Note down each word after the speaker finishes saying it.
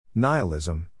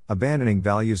Nihilism, abandoning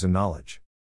values and knowledge.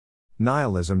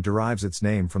 Nihilism derives its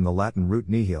name from the Latin root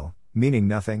nihil, meaning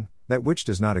nothing, that which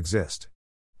does not exist.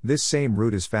 This same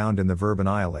root is found in the verb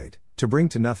annihilate, to bring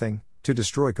to nothing, to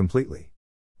destroy completely.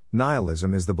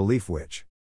 Nihilism is the belief which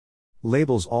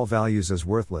labels all values as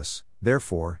worthless,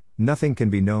 therefore, nothing can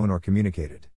be known or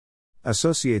communicated.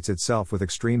 Associates itself with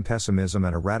extreme pessimism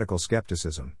and a radical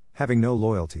skepticism, having no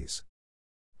loyalties.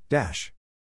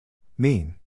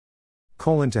 Mean.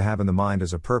 To have in the mind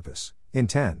as a purpose,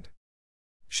 intend.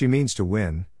 She means to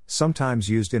win, sometimes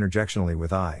used interjectionally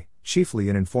with I, chiefly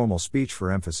in informal speech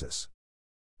for emphasis.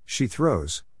 She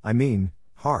throws,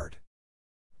 hard.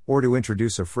 Or to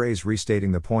introduce a phrase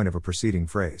restating the point of a preceding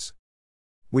phrase.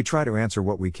 We try to answer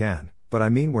what we can, but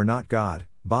we're not God,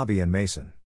 Bobby and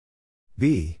Mason.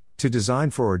 To design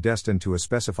for or destined to a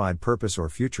specified purpose or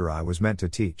future. I was meant to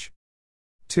teach.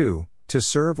 2. To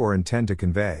serve or intend to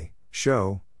convey,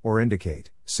 show, or indicate,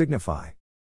 signify.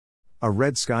 A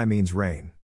red sky means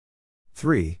rain.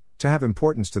 3. To have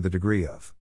importance to the degree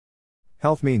of.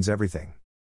 Health means everything.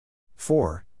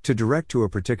 4. To direct to a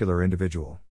particular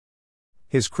individual.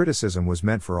 His criticism was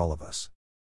meant for all of us.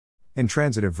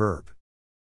 Intransitive verb.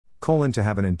 To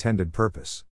have an intended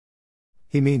purpose.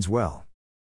 He means well.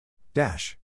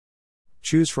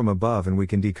 Choose from above and we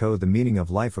can decode the meaning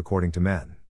of life according to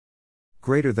men.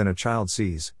 Greater than a child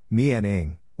sees, me and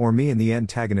ing, or me in the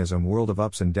antagonism world of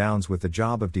ups and downs with the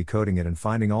job of decoding it and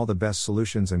finding all the best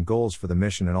solutions and goals for the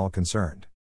mission and all concerned.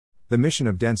 The mission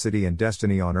of density and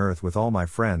destiny on earth with all my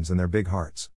friends and their big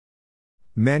hearts.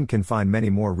 Men can find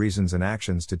many more reasons and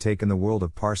actions to take in the world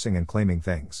of parsing and claiming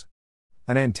things.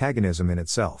 An antagonism in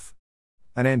itself.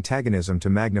 An antagonism to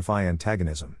magnify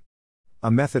antagonism. A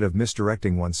method of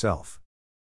misdirecting oneself.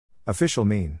 Official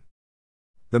mean.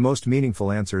 The most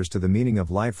meaningful answers to the meaning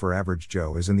of life for average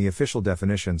Joe is in the official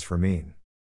definitions for mean.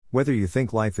 Whether you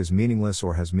think life is meaningless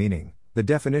or has meaning, the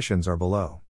definitions are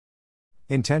below.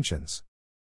 Intentions.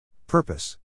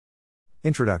 Purpose.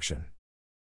 Introduction.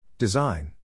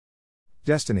 Design.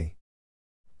 Destiny.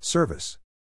 Service.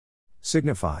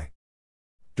 Signify.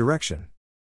 Direction.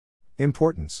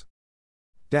 Importance.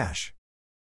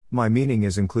 My meaning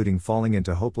is including falling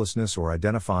into hopelessness or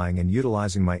identifying and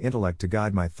utilizing my intellect to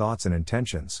guide my thoughts and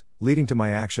intentions, leading to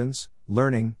my actions,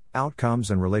 learning, outcomes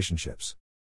and relationships.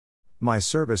 My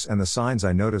service and the signs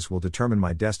I notice will determine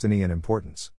my destiny and importance.